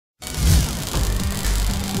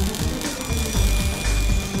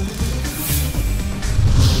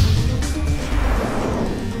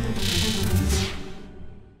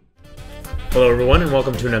Hello everyone and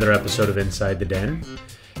welcome to another episode of Inside the Den.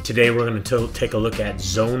 Today we're going to take a look at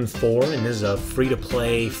Zone 4, and this is a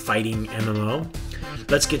free-to-play fighting MMO.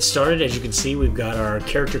 Let's get started. As you can see, we've got our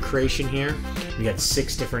character creation here. We got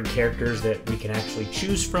 6 different characters that we can actually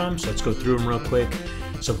choose from, so let's go through them real quick.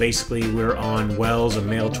 So basically we're on Wells, a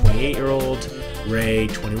male 28-year-old, Ray,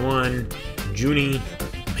 21, Junie,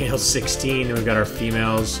 male 16, and we've got our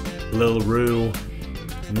females, Lil Rue,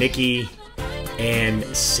 Nikki, and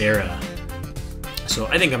Sarah. So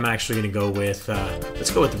I think I'm actually going to go with,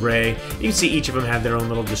 let's go with Ray. You can see each of them have their own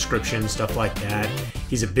little description, stuff like that.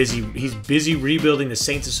 He's busy rebuilding the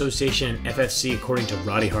Saints Association and FFC according to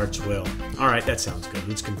Roddy Hart's will. All right, that sounds good.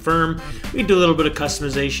 Let's confirm. We can do a little bit of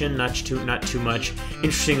customization, not too much.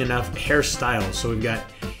 Interesting enough, hairstyle. So we've got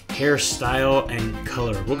hairstyle and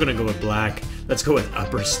color. We're going to go with black. Let's go with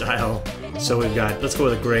upper style. So we've got, let's go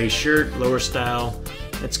with a gray shirt, lower style.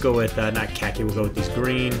 Let's go with, not khaki, we'll go with these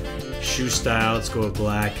green. Shoe style, let's go with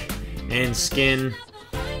black. And skin,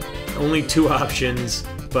 only 2 options,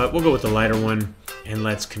 but we'll go with the lighter one. And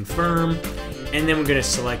let's confirm. And then we're gonna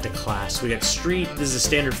select a class. We got street, this is a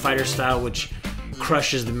standard fighter style, which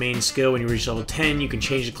crushes the main skill when you reach level 10. You can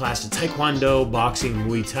change the class to Taekwondo, Boxing,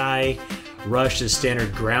 Muay Thai. Rush is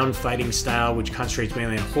standard ground fighting style, which concentrates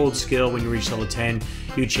mainly on hold skill. When you reach level 10,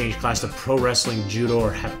 you change class to Pro Wrestling, Judo,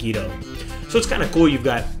 or Hapkido. So it's kind of cool. You've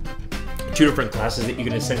got 2 different classes that you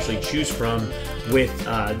can essentially choose from with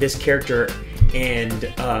this character, and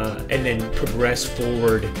then progress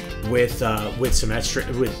forward with some extra,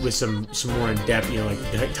 with some more in depth, you know, like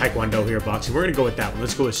Taekwondo here, boxing. We're gonna go with that one.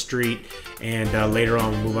 Let's go with street, and later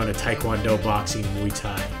on we'll move on to Taekwondo, boxing, Muay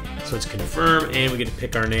Thai. So let's confirm, and we get to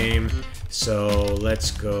pick our name. So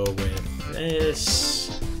let's go with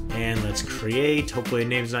this, and let's create. Hopefully the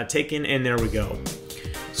name's not taken, and there we go.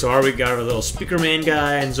 So we got our little speaker man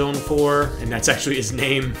guy in Zone 4, and that's actually his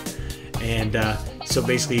name. And so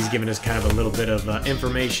basically he's giving us kind of a little bit of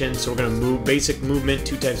information. So we're going to move, basic movement,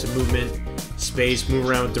 2 types of movement, space, move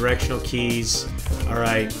around with directional keys.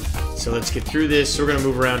 Alright, so let's get through this. So we're going to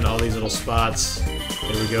move around to all these little spots.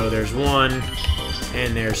 There we go, there's 1,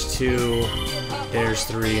 and there's 2, there's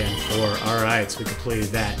 3, and 4. Alright, so we completed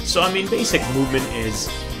that. So I mean, basic movement is,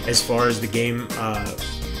 as far as the game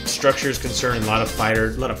structure is concerned, a lot of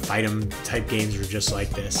fight 'em type games are just like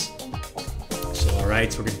this. So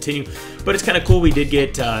alright, so we're gonna continue, but it's kind of cool. We did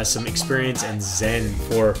get some experience and Zen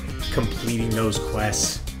for completing those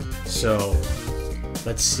quests. So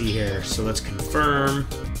let's see here. So let's confirm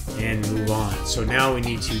and move on. So now we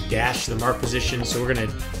need to dash to the mark position. So we're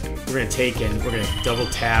gonna take and we're gonna double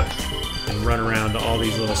tap and run around to all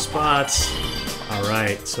these little spots.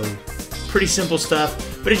 Alright, so pretty simple stuff.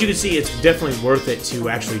 But as you can see, it's definitely worth it to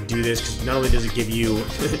actually do this, because not only does it give you,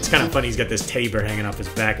 it's kind of funny, he's got this teddy bear hanging off his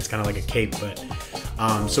back, it's kind of like a cape, but,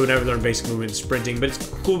 so we never learn basic movement and sprinting, but it's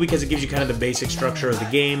cool because it gives you kind of the basic structure of the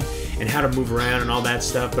game and how to move around and all that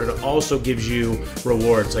stuff, but it also gives you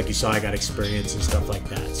rewards, like you saw I got experience and stuff like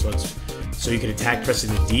that, so you can attack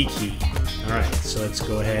pressing the D key. Alright, so let's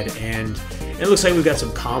go ahead, and it looks like we've got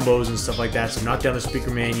some combos and stuff like that, so knock down the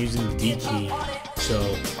speaker man using the D key. So,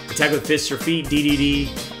 attack with fists or feet,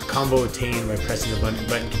 DDD, combo attained by pressing the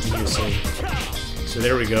button continuously. So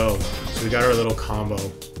there we go. So we got our little combo.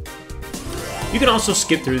 You can also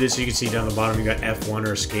skip through this, so you can see down the bottom you got F1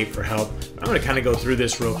 or escape for help. I'm going to kind of go through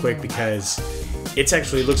this real quick because it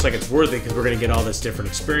actually looks like it's worth it, because we're going to get all this different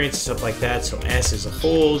experience and stuff like that. So S is a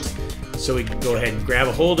hold, so we can go ahead and grab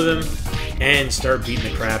a hold of him and start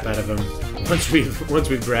beating the crap out of him once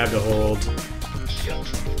we've grabbed a hold.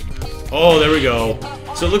 Oh, there we go.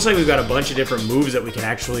 So it looks like we've got a bunch of different moves that we can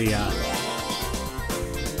actually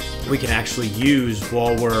use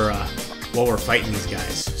while we're fighting these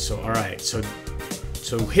guys. So all right, so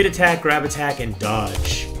hit attack, grab attack, and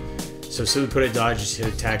dodge. So we put a dodge, just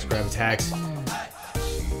hit attacks, grab attacks.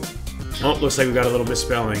 Oh, looks like we got a little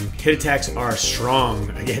misspelling. Hit attacks are strong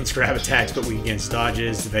against grab attacks, but weak against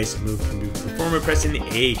dodges. The basic move can be performed by pressing the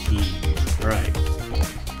A key. All right.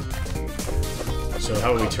 So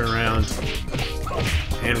how about we turn around,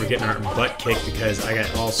 and we're getting our butt kicked because I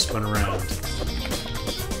got all spun around.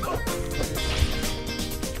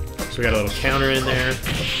 So we got a little counter in there.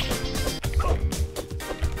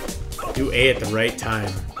 Do A at the right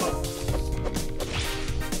time.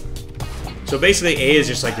 So basically A is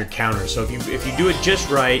just like your counter. So if you do it just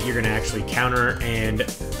right, you're gonna actually counter and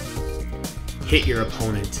hit your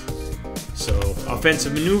opponent. So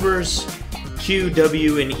offensive maneuvers, Q,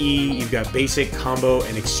 W, and E, you've got basic, combo,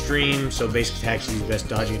 and extreme. So basic attacks, use best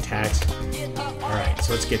dodging attacks. Alright,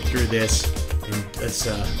 so let's get through this. And let's,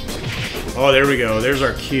 oh, there we go. There's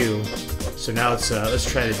our Q. So now let's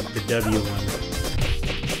try the W one.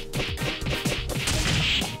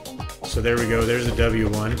 So there we go. There's a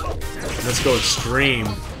W1. Let's go extreme.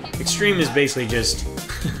 Extreme is basically just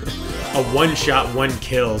a one-shot,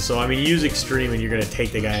 one-kill. So, I mean, use extreme and you're going to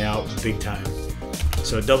take the guy out big time.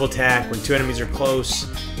 So double attack when 2 enemies are close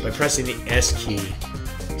by pressing the S key.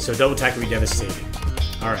 So double attack will be devastating.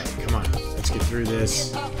 Alright, come on. Let's get through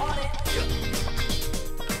this.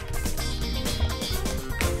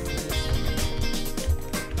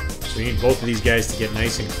 So we need both of these guys to get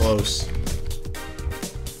nice and close.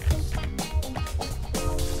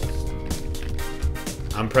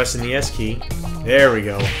 I'm pressing the S key. There we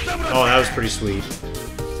go. Oh, that was pretty sweet.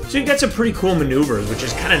 So you've got some pretty cool maneuvers, which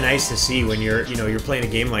is kind of nice to see when you're playing a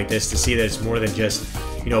game like this, to see that it's more than just,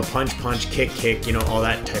 punch, punch, kick, kick, all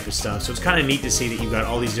that type of stuff. So it's kind of neat to see that you've got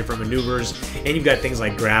all these different maneuvers, and you've got things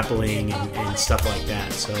like grappling and stuff like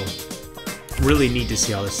that. So really neat to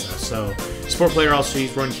see all this stuff. So support player also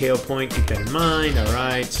use run KO point. Keep that in mind. All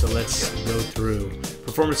right, so let's go through.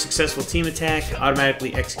 Perform a successful team attack.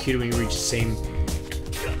 Automatically executed when you reach the same.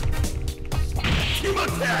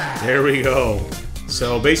 There we go.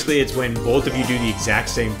 So basically, it's when both of you do the exact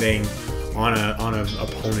same thing on an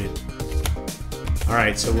opponent. All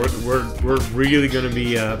right, so we're really going to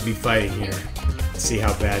be fighting here. Let's see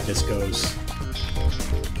how bad this goes.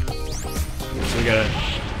 So we got a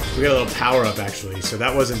little power up actually. So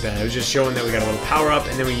that wasn't bad. It was just showing that we got a little power up,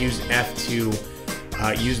 and then we use F to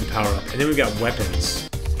use the power up, and then we got weapons.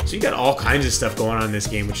 So you got all kinds of stuff going on in this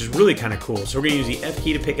game, which is really kind of cool. So we're going to use the F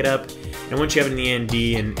key to pick it up, and once you have it in the end,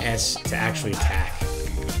 D and S to actually attack.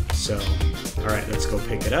 So, all right, let's go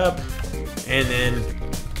pick it up, and then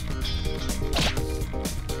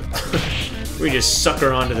we just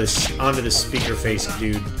sucker onto the speaker face,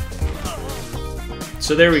 dude.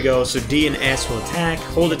 So there we go. So D and S will attack,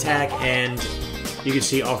 hold attack, and you can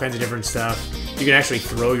see all kinds of different stuff. You can actually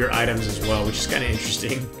throw your items as well, which is kind of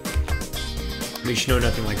interesting. At least you know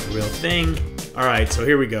nothing like the real thing. All right, so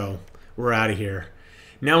here we go. We're out of here.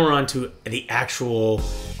 Now we're on to the actual...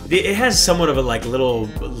 It has somewhat of a little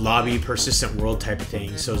lobby persistent world type of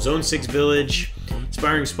thing. So Zone 6 Village,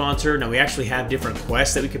 inspiring sponsor. Now we actually have different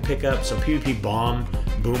quests that we can pick up. So PvP Bomb,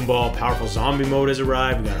 Boom Ball, Powerful Zombie mode has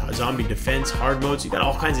arrived. We got a Zombie Defense, Hard mode. So you got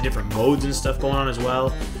all kinds of different modes and stuff going on as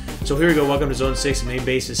well. So here we go. Welcome to Zone 6. The main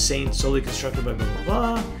base is Saint, solely constructed by blah blah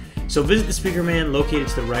blah. So visit the Speaker Man located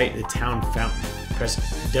to the right of the town fountain.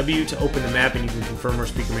 Press W to open the map and you can confirm where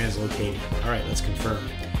Speaker Man is located. Alright, let's confirm.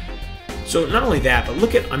 So not only that, but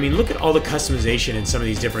look at all the customization in some of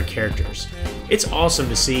these different characters. It's awesome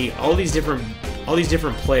to see all these different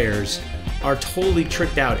players are totally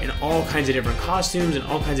tricked out in all kinds of different costumes and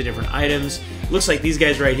all kinds of different items. Looks like these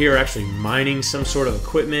guys right here are actually mining some sort of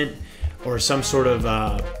equipment or some sort of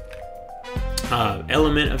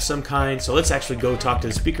element of some kind. So let's actually go talk to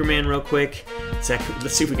the Speaker Man real quick. Let's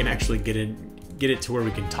see if we can actually get it to where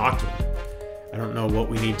we can talk to him. I don't know what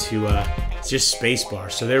we need to, it's just spacebar.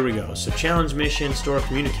 So there we go. So challenge mission, store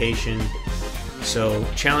communication. So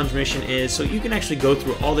challenge mission is, so you can actually go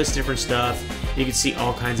through all this different stuff. You can see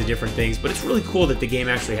all kinds of different things, but it's really cool that the game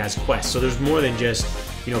actually has quests. So there's more than just,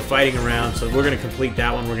 fighting around. So we're going to complete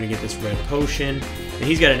that one. We're going to get this red potion. And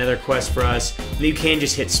he's got another quest for us. And you can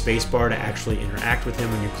just hit spacebar to actually interact with him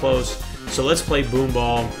when you're close. So let's play Boom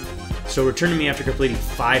Ball. So return to me after completing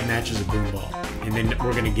 5 matches of Boom Ball. And then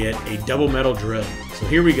we're going to get a double metal drill. So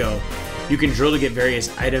here we go. You can drill to get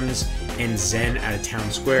various items and Zen at a town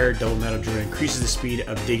square. Double metal drill increases the speed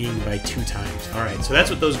of digging by 2 times. Alright, so that's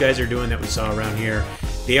what those guys are doing that we saw around here.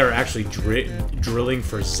 They are actually drilling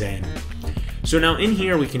for Zen. So now in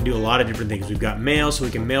here we can do a lot of different things. We've got mail, so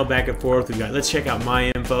we can mail back and forth. We've got, let's check out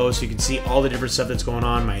my info, so you can see all the different stuff that's going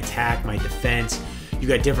on, my attack, my defense. You've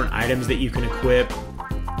got different items that you can equip.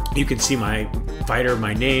 You can see my fighter,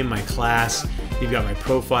 my name, my class. You've got my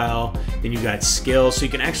profile. Then you've got skills, so you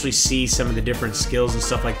can actually see some of the different skills and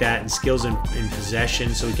stuff like that, and skills in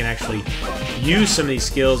possession, so we can actually use some of these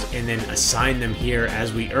skills and then assign them here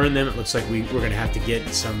as we earn them. It looks like we're going to have to get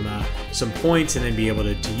some points and then be able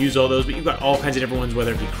to use all those. But you've got all kinds of different ones,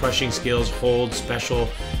 whether it be crushing skills, hold, special,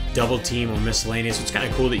 double team, or miscellaneous. So it's kind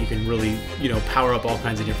of cool that you can really, power up all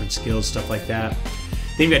kinds of different skills, stuff like that.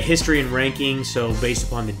 Then you've got history and ranking, so based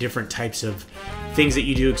upon the different types of things that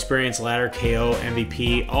you do, experience, ladder, KO,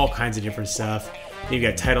 MVP, all kinds of different stuff. Then you've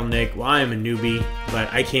got title nick. Well, I am a newbie,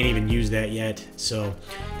 but I can't even use that yet, so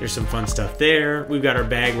there's some fun stuff there. We've got our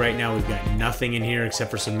bag right now. We've got nothing in here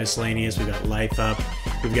except for some miscellaneous. We've got life up.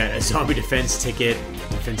 We've got a zombie defense ticket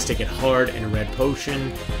hard, and a red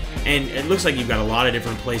potion. And it looks like you've got a lot of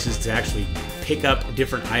different places to actually pick up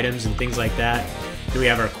different items and things like that. Then we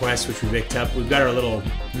have our quest, which we picked up. We've got our little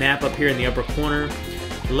map up here in the upper corner.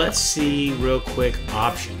 Let's see real quick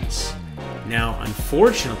options. Now,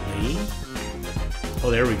 unfortunately,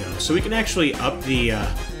 oh, there we go. So we can actually up in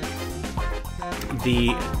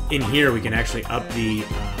here, we can actually up the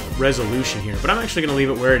resolution here. But I'm actually going to leave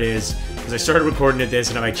it where it is, because I started recording at this,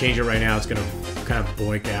 and if I change it right now, it's going to kind of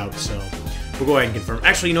boink out. So we'll go ahead and confirm.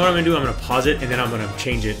 Actually, you know what I'm going to do? I'm going to pause it, and then I'm going to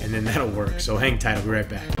change it, and then that'll work. So hang tight. I'll be right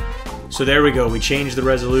back. So there we go. We changed the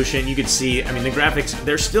resolution. You can see, I mean, the graphics,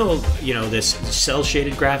 they're still, you know, this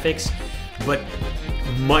cel-shaded graphics, but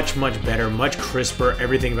much better, much crisper,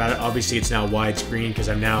 everything about it. Obviously it's now widescreen because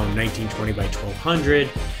I'm now 1920 by 1200.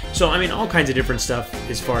 So I mean, all kinds of different stuff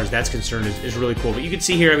as far as that's concerned is really cool. But you can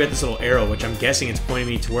see here I've got this little arrow, which I'm guessing it's pointing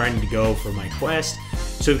me to where I need to go for my quest.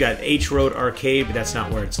 So we've got H Road Arcade, but that's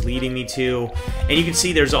not where it's leading me to. And you can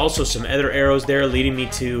see there's also some other arrows there leading me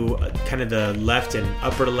to kind of the left and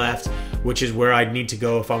upper left, which is where I'd need to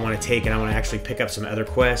go if I want to take and I want to actually pick up some other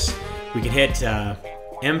quests. We can hit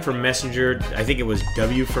M for messenger. I think it was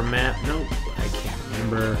W for map. No, I can't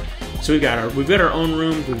remember. So we've got our own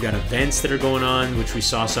rooms. We've got events that are going on, which we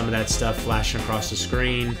saw some of that stuff flashing across the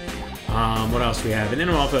screen. What else do we have? And then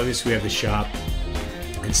obviously we have the shop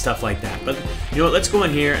and stuff like that. But you know what? Let's go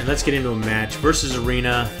in here and let's get into a match versus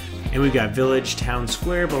arena. And we've got village, town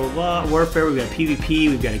square, blah blah blah. Warfare. We've got PvP.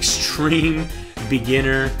 We've got extreme,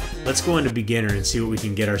 beginner. Let's go into beginner and see what we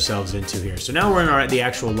can get ourselves into here. So now we're in the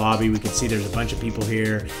actual lobby. We can see there's a bunch of people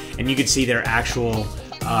here, and you can see their actual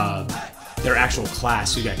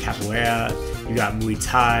class. So you got capoeira, you got Muay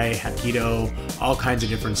Thai, Hapkido, all kinds of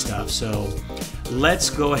different stuff. So let's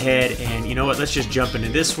go ahead and, you know what, let's just jump into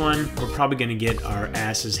this one. We're probably going to get our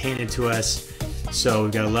asses handed to us. So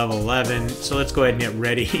we've got a level 11, so let's go ahead and get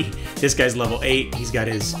ready. This guy's level 8, he's got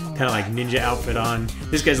his kind of like ninja outfit on.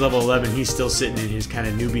 This guy's level 11, he's still sitting in his kind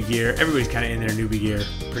of newbie gear. Everybody's kind of in their newbie gear,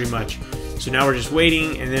 pretty much. So now we're just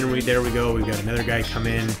waiting, and then there we go, we've got another guy come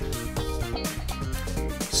in.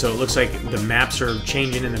 So it looks like the maps are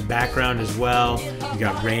changing in the background as well. We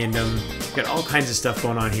got random, we've got all kinds of stuff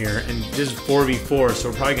going on here. And this is 4v4, so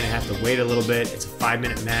we're probably gonna have to wait a little bit. It's a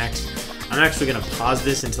 5-minute max. I'm actually going to pause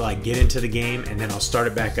this until I get into the game, and then I'll start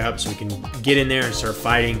it back up so we can get in there and start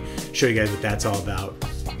fighting, show you guys what that's all about.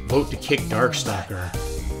 Vote to kick Darkstalker.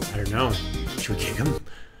 I don't know. Should we kick him?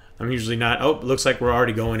 I'm usually not. Oh, looks like we're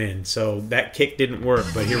already going in. So that kick didn't work,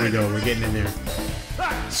 but here we go. We're getting in there.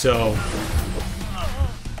 So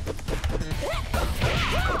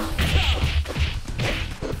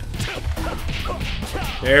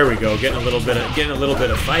there we go. Getting a little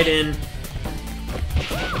bit of fight in.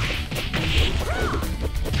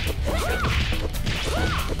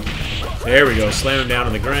 There we go, slam him down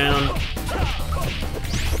on the ground.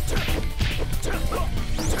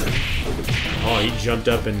 Oh, he jumped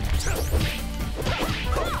up and...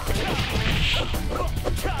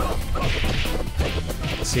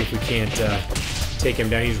 Let's see if we can't take him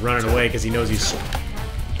down. He's running away because he knows he's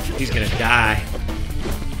gonna die.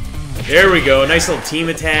 There we go, nice little team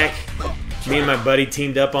attack. Me and my buddy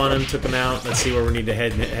teamed up on him, took him out. Let's see where we need to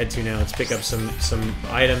head to now. Let's pick up some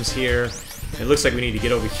items here. It looks like we need to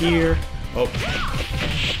get over here. Oh.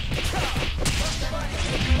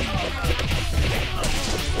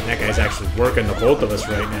 That guy's actually working the both of us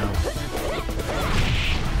right now.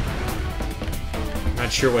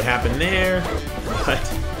 Not sure what happened there, but...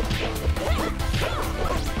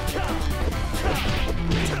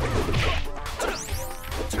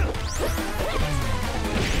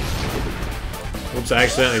 Oops, I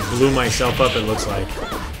accidentally blew myself up, it looks like.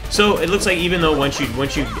 So it looks like even though once you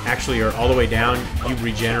actually are all the way down, you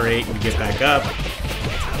regenerate and get back up.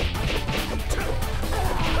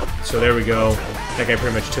 So there we go. That guy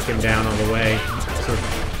pretty much took him down all the way. So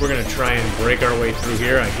we're gonna try and break our way through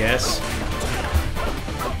here, I guess.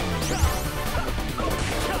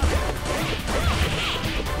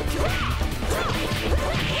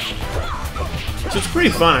 So it's pretty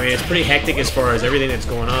fun. I mean, it's pretty hectic as far as everything that's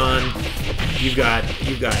going on. You've got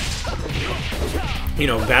you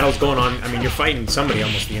know, battles going on. I mean, you're fighting somebody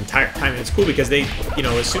almost the entire time. And it's cool because they, you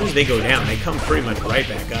know, as soon as they go down, they come pretty much right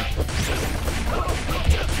back up.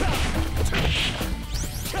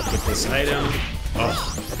 Get this item.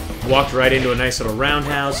 Oh, walked right into a nice little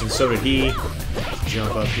roundhouse, and so did he. Let's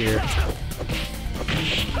jump up here.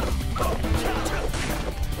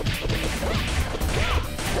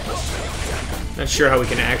 Not sure how we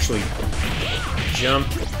can actually jump.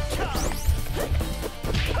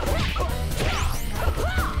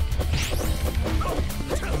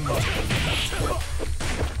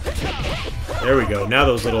 There we go. Now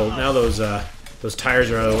those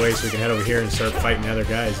tires are out of the way, so we can head over here and start fighting the other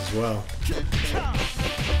guys as well.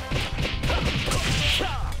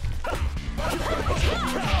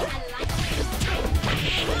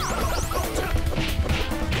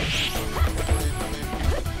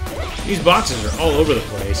 These boxes are all over the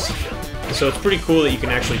place. So it's pretty cool that you can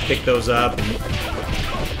actually pick those up and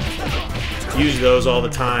use those all the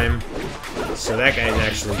time. So that guy's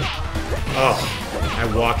actually... Oh,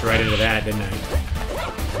 I walked right into that, didn't I?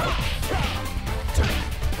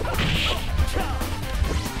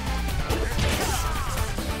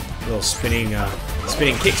 Little spinning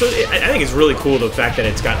kick. So I think it's really cool, the fact that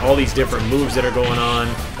it's got all these different moves that are going on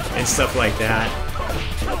and stuff like that.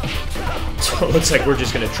 So it looks like we're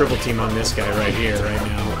just going to triple team on this guy right here, right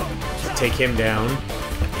now. Take him down.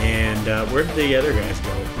 And where did the other guys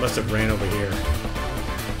go? Must have ran over here.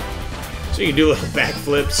 So you can do little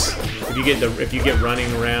backflips if you get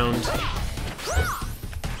running around.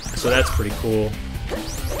 So that's pretty cool.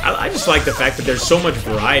 I just like the fact that there's so much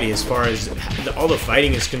variety as far as all the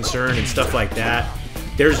fighting is concerned and stuff like that.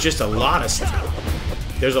 There's just a lot of stuff.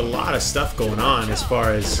 There's a lot of stuff going on as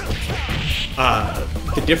far as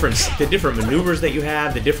the different maneuvers that you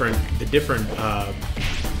have, the different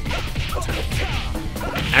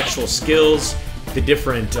actual skills, the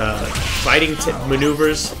different fighting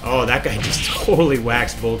maneuvers. Oh, that guy just totally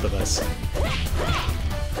waxed both of us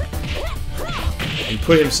and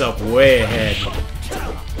put himself way ahead.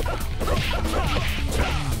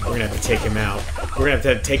 We're gonna have to take him out. We're gonna have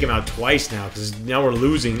to take him out twice now, because now we're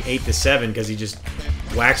losing 8-7 because he just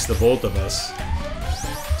waxed the both of us.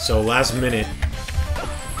 So last minute.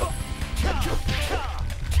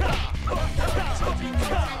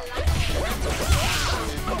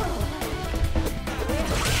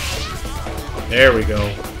 There we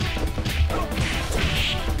go.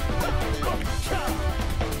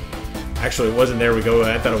 Actually, it wasn't there we go.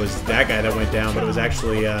 I thought it was that guy that went down, but it was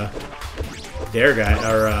actually their guy,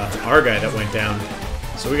 or our guy that went down.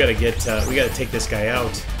 So we gotta take this guy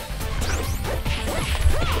out.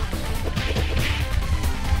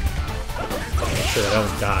 Make sure that I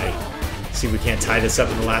don't die. See if we can't tie this up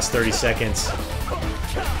in the last 30 seconds.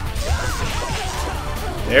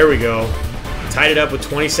 There we go. Tied it up with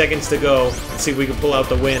 20 seconds to go. Let's see if we can pull out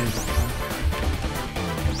the win.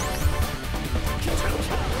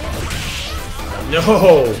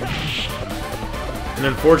 No! And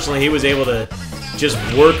unfortunately, he was able to just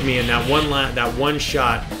work me in that one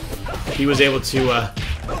shot. He was able to.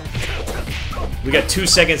 We got 2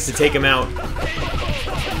 seconds to take him out.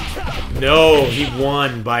 No, he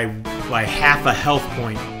won by half a health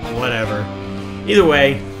point. Whatever. Either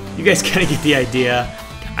way, you guys kind of get the idea.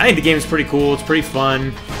 I think the game is pretty cool. It's pretty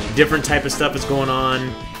fun. Different type of stuff is going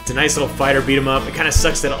on. It's a nice little fighter beat 'em up. It kind of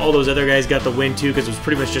sucks that all those other guys got the win too, because it was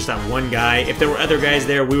pretty much just that one guy. If there were other guys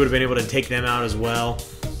there, we would have been able to take them out as well.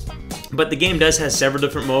 But the game does have several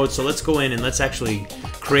different modes, so let's go in and let's actually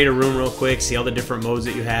create a room real quick, see all the different modes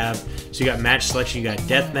that you have. So you got match selection, you got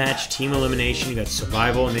deathmatch, team elimination, you got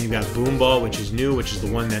survival, and then you got boom ball, which is new, which is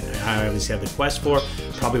the one that I obviously have the quest for.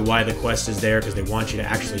 Probably why the quest is there, because they want you to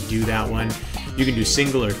actually do that one. You can do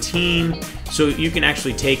single or team, so you can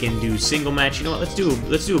actually take and do single match. You know what?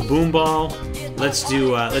 Let's do a boom ball. Let's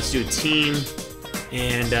do a team,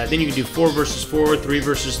 and then you can do 4 versus 4, 3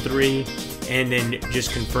 versus 3. And then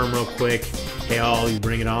just confirm real quick, hey, you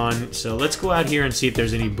bring it on. So let's go out here and see if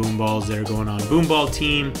there's any boom balls that are going on. Boom ball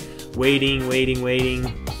team, waiting.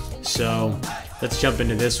 So let's jump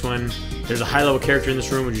into this one. There's a high-level character in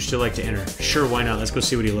this room. Would you still like to enter? Sure, why not? Let's go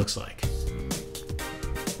see what he looks like.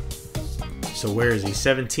 So where is he?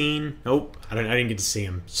 17? Nope, I didn't get to see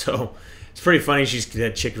him. So it's pretty funny. She's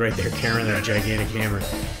that chick right there carrying that gigantic hammer.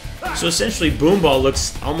 So essentially, boom ball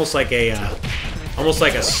looks almost like a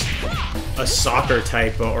soccer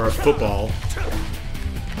type or a football.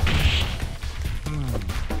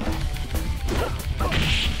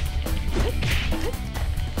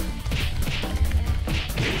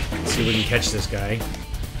 Let's see if we can catch this guy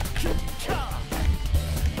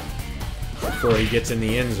before he gets in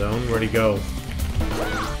the end zone. Where'd he go?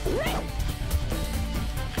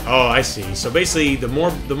 Oh, I see. So basically, the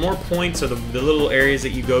more points, or the little areas that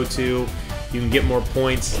you go to, you can get more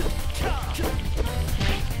points.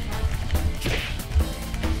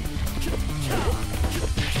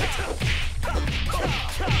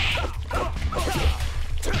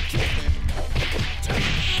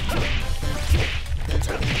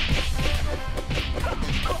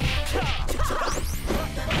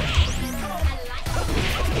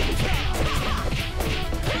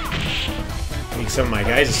 Some of my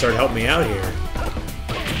guys to start helping me out here.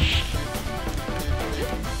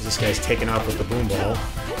 This guy's taking off with the boom ball.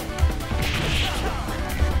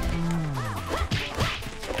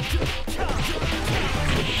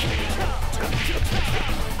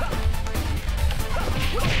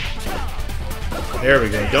 There we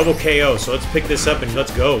go, double KO. So let's pick this up and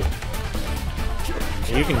let's go.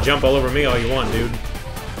 You can jump all over me all you want, dude.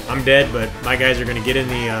 I'm dead, but my guys are gonna get in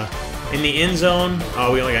the end zone.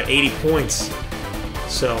 Oh, we only got 80 points.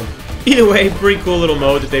 So either way, pretty cool little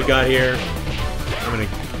mode that they've got here. I'm gonna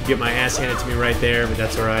get my ass handed to me right there, but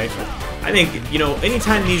that's all right. I think, you know,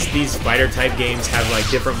 anytime these fighter type games have like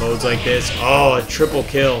different modes like this, oh, a triple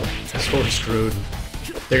kill, so screwed.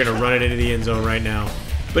 They're gonna run it into the end zone right now.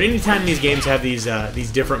 But anytime these games have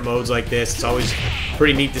these different modes like this, it's always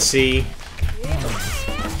pretty neat to see.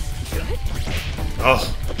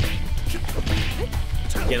 Oh,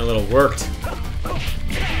 getting a little worked.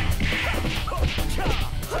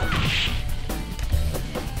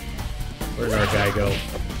 Where did our guy go?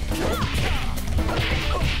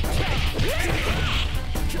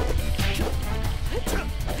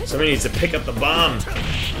 Somebody needs to pick up the bomb.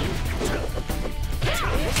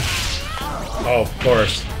 Oh, of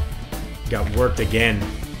course. Got worked again.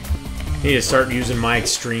 Need to start using my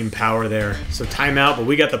extreme power there. So timeout, but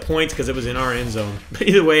we got the points because it was in our end zone. But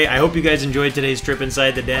either way, I hope you guys enjoyed today's trip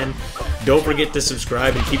inside the den. Don't forget to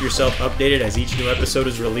subscribe and keep yourself updated as each new episode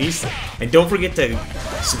is released. And don't forget to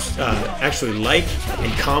actually like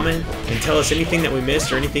and comment and tell us anything that we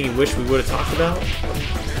missed or anything you wish we would have talked about.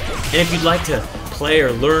 And if you'd like to play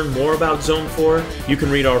or learn more about Zone 4, you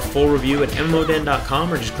can read our full review at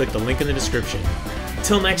MMODen.com or just click the link in the description.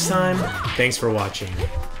 Until next time, thanks for watching.